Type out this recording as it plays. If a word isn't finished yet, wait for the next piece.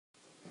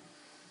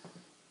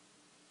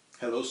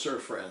Hello, sir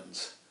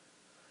friends.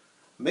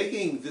 I'm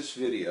making this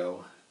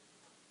video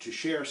to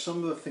share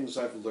some of the things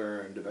I've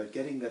learned about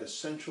getting that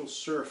essential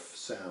surf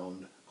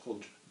sound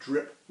called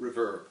drip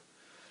reverb.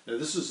 Now,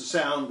 this is a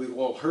sound we've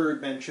all heard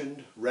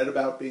mentioned, read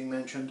about being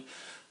mentioned.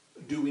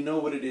 Do we know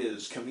what it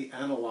is? Can we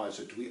analyze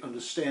it? Do we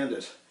understand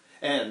it?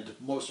 And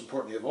most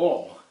importantly of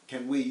all,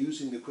 can we,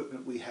 using the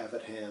equipment we have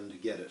at hand,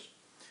 get it?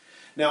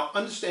 Now,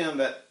 understand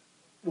that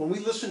when we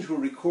listen to a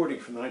recording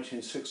from the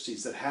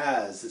 1960s that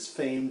has this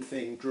famed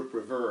thing, drip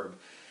reverb,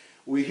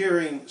 we're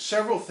hearing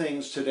several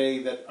things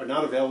today that are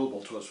not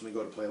available to us when we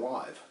go to play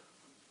live.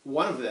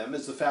 One of them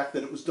is the fact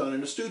that it was done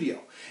in a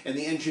studio, and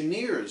the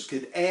engineers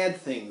could add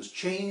things,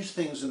 change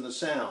things in the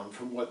sound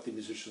from what the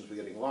musicians were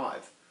getting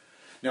live.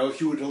 Now,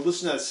 if you were to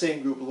listen to that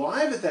same group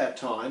live at that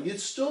time, you'd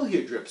still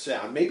hear drip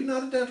sound, maybe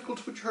not identical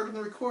to what you heard in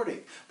the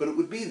recording, but it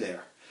would be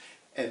there.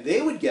 And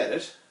they would get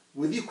it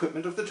with the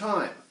equipment of the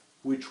time,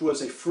 which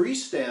was a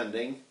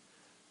freestanding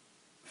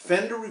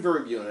Fender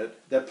reverb unit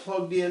that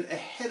plugged in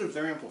ahead of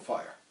their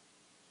amplifier.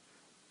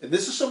 And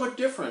this is somewhat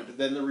different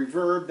than the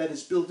reverb that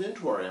is built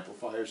into our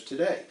amplifiers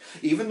today,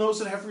 even those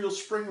that have real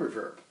spring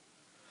reverb.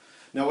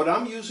 Now, what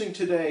I'm using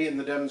today in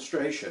the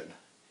demonstration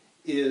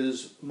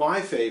is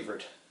my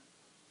favorite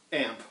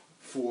amp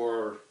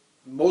for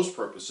most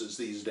purposes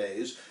these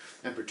days,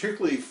 and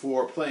particularly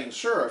for playing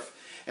surf,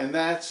 and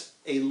that's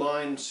a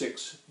Line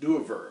 6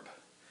 Duoverb.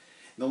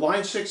 The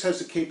Line 6 has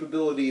the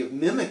capability of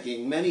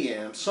mimicking many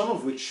amps, some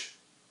of which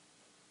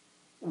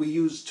we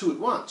use two at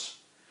once.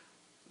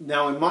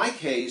 Now, in my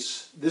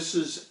case, this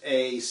is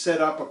a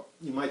setup,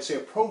 you might say a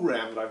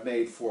program that I've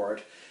made for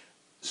it,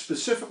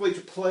 specifically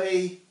to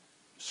play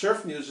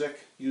surf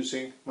music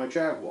using my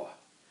Jaguar.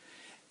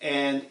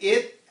 And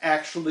it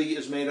actually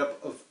is made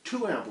up of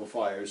two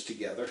amplifiers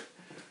together.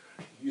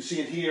 You see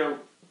it here.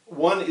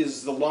 One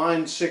is the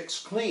Line 6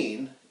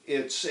 Clean.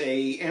 It's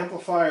an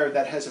amplifier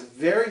that has a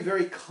very,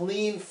 very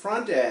clean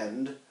front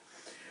end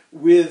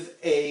with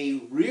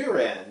a rear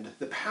end,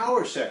 the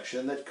power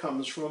section that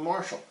comes from a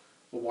Marshall.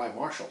 Well, why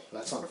Marshall?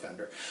 That's not a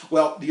Fender.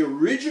 Well, the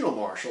original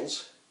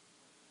Marshalls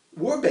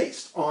were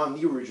based on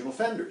the original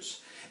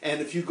Fenders.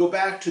 And if you go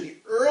back to the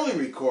early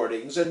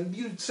recordings, and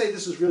you'd say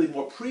this is really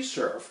more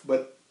pre-surf,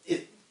 but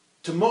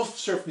to most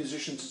surf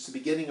musicians, it's the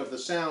beginning of the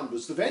sound,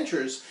 was the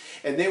Ventures,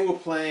 and they were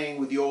playing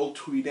with the old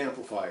tweed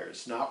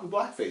amplifiers, not with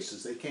black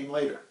faces. They came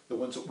later, the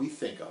ones that we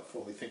think of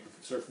when we think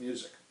of surf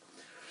music.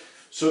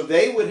 So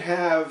they would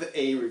have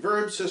a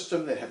reverb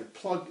system, they'd have it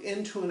plugged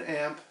into an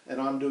amp,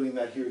 and I'm doing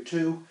that here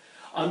too.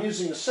 I'm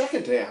using a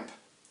second amp,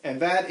 and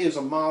that is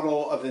a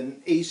model of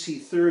an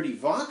AC30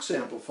 Vox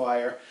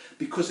amplifier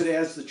because it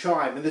adds the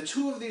chime. And the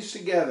two of these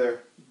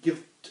together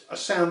give a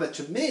sound that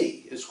to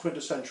me is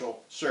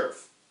quintessential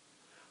surf,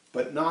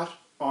 but not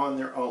on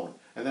their own.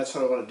 And that's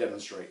what I want to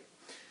demonstrate.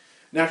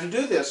 Now, to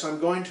do this, I'm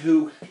going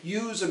to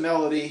use a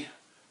melody,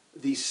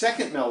 the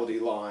second melody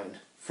line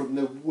from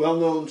the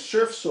well-known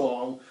surf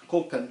song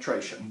called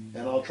Penetration.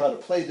 And I'll try to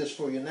play this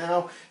for you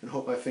now and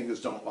hope my fingers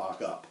don't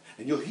lock up.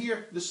 And you'll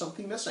hear there's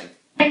something missing.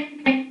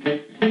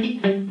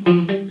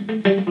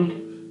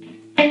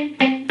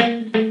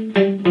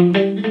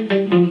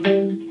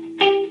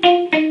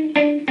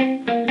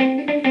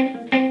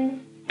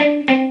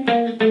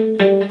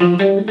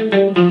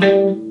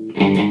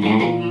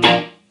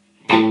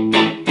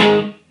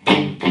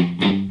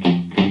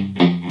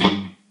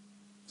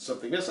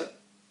 Something missing.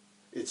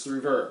 It's the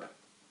reverb.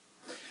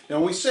 Now,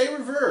 when we say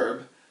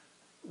reverb,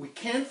 we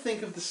can't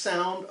think of the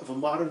sound of a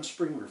modern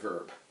spring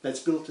reverb that's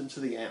built into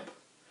the amp.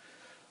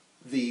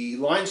 The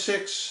Line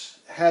 6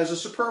 has a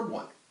superb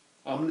one.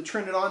 I'm going to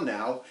turn it on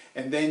now,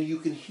 and then you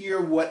can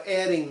hear what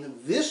adding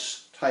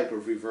this type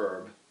of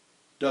reverb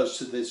does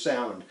to the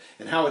sound,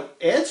 and how it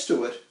adds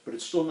to it, but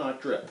it's still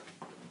not drip.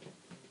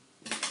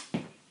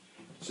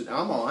 So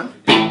now I'm on.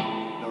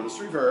 Notice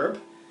reverb.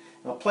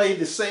 I'll play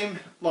the same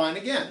line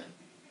again.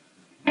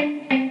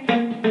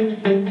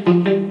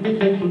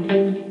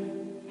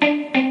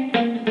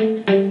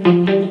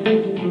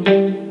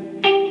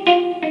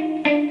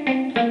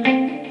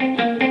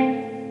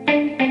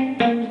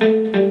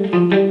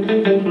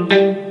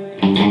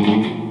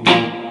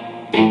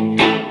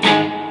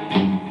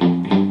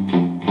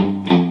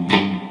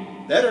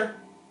 Better,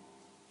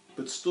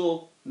 but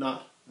still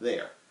not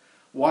there.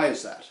 Why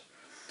is that?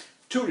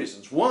 Two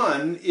reasons.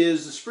 One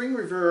is the spring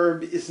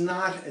reverb is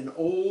not an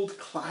old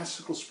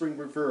classical spring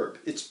reverb.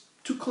 It's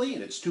too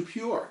clean, it's too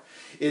pure.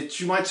 It's,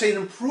 you might say, an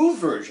improved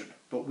version,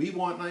 but we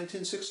want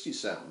 1960s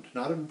sound,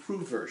 not an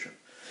improved version.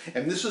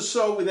 And this is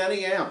so with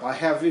any amp. I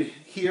have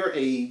here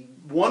a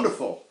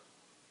wonderful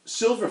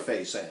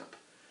Silverface amp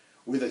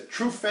with a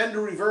true Fender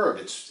reverb.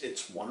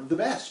 It's one of the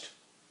best,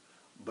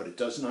 but it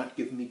does not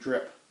give me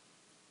drip.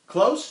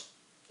 Close?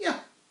 Yeah,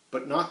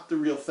 but not the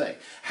real thing.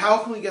 How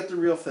can we get the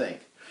real thing?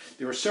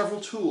 There are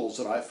several tools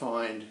that I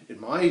find,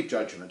 in my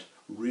judgment,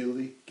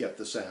 really get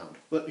the sound.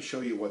 Let me show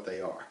you what they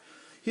are.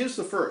 Here's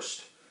the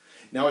first.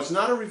 Now, it's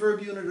not a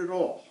reverb unit at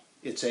all.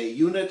 It's a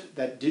unit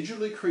that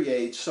digitally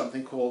creates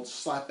something called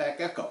slapback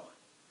echo.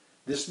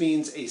 This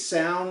means a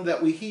sound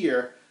that we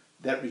hear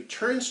that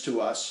returns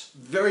to us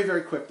very,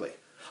 very quickly.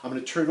 I'm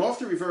going to turn off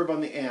the reverb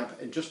on the amp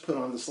and just put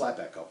on the slap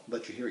echo.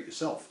 Let you hear it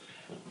yourself.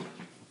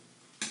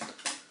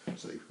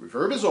 So the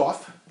reverb is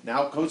off.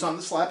 Now it goes on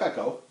the slap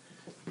echo.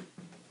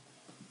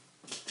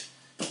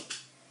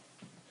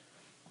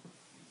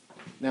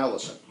 Now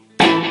listen.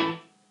 Do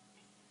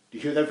you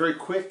hear that very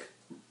quick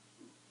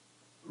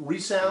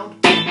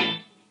resound?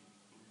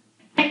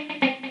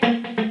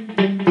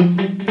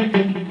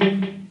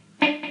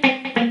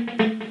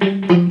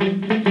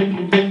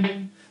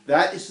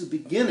 That is the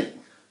beginning,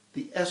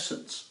 the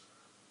essence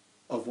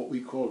of what we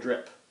call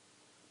drip.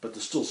 But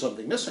there's still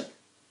something missing.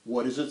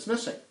 What is it's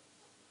missing?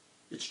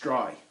 It's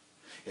dry.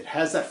 It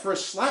has that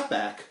first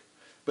slapback,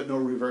 but no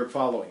reverb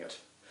following it.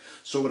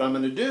 So what I'm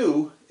going to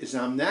do is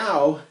I'm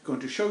now going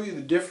to show you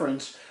the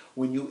difference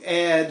when you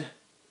add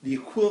the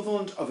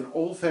equivalent of an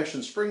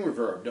old-fashioned spring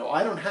reverb. Now,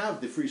 I don't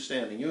have the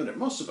freestanding unit.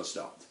 Most of us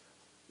don't.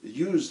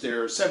 Used,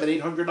 they're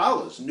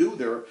 $700-800. New,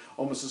 they're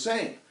almost the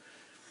same.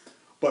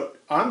 But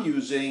I'm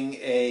using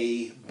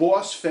a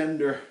Boss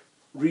Fender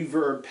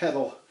reverb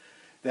pedal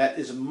that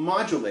is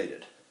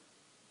modulated.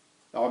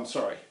 Oh, I'm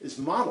sorry, is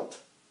modeled.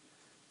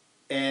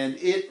 And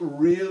it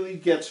really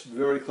gets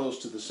very close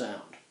to the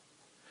sound.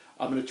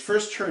 I'm going to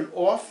first turn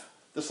off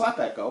the slap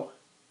echo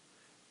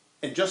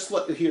and just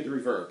let you hear the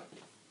reverb.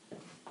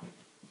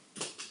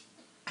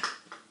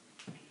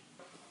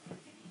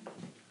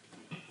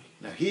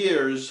 Now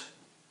here's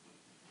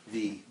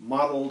the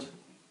modeled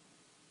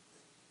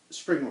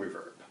spring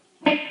reverb.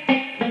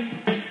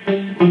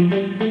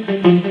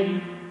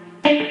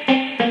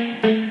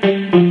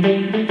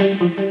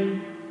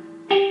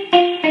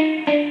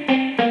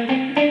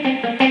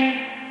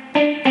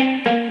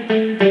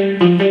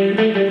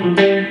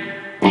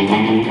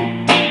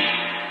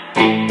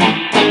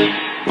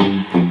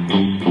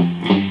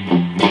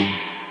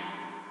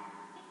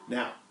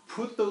 Now,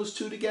 put those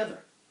two together.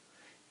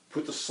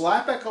 Put the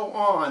slap echo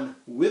on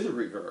with the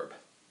reverb,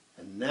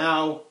 and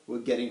now we're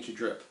getting to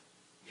drip.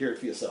 Hear it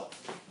for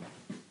yourself.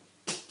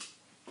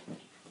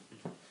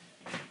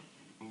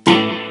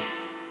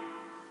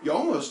 You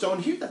almost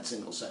don't hear that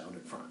single sound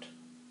in front.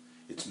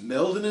 It's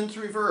melded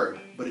into reverb,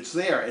 but it's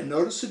there, and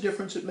notice the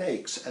difference it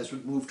makes as we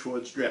move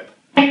towards drip.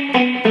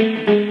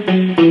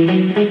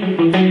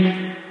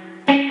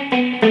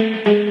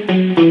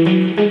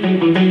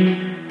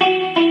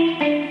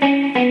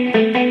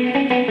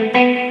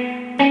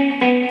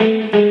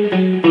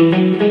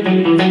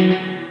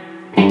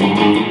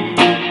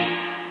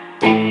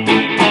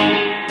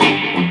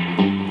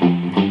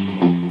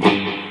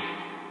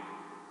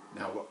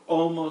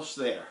 Almost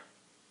there.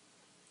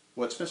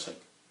 What's missing?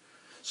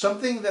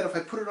 Something that if I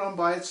put it on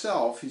by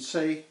itself, you'd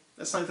say,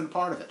 that's not even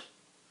part of it.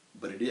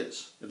 But it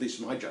is, at least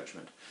in my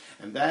judgment.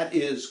 And that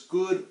is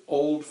good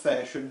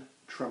old-fashioned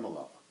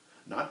tremolo.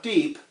 Not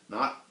deep,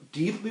 not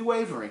deeply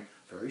wavering,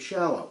 very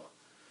shallow.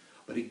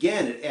 But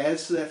again, it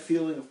adds to that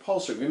feeling of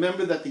pulsing.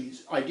 Remember that the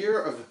idea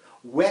of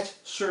wet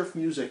surf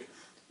music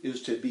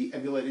is to be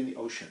emulating the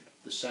ocean,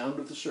 the sound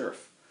of the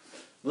surf.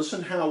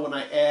 Listen how when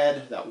I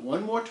add that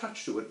one more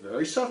touch to it,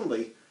 very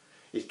subtly,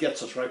 it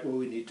gets us right where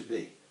we need to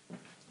be.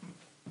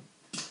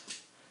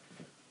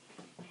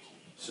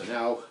 So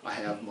now I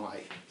have my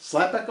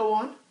slap echo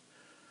on,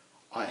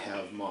 I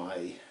have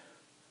my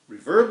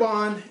reverb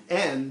on,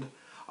 and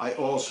I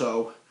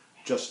also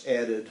just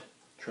added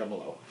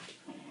tremolo.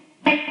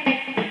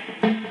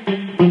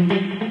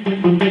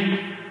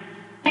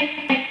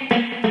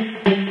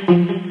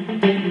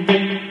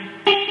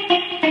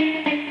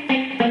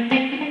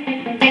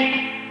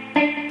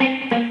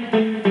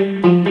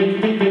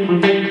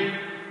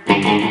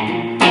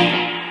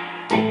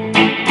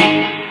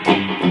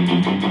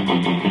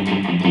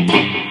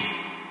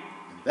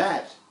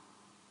 That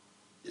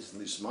is, at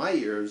least my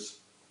ears,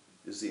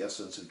 is the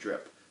essence of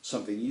drip.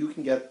 Something you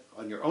can get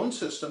on your own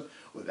system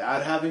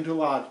without having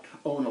to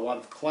own a lot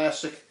of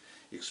classic,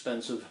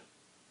 expensive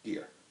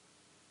gear.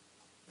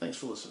 Thanks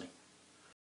for listening.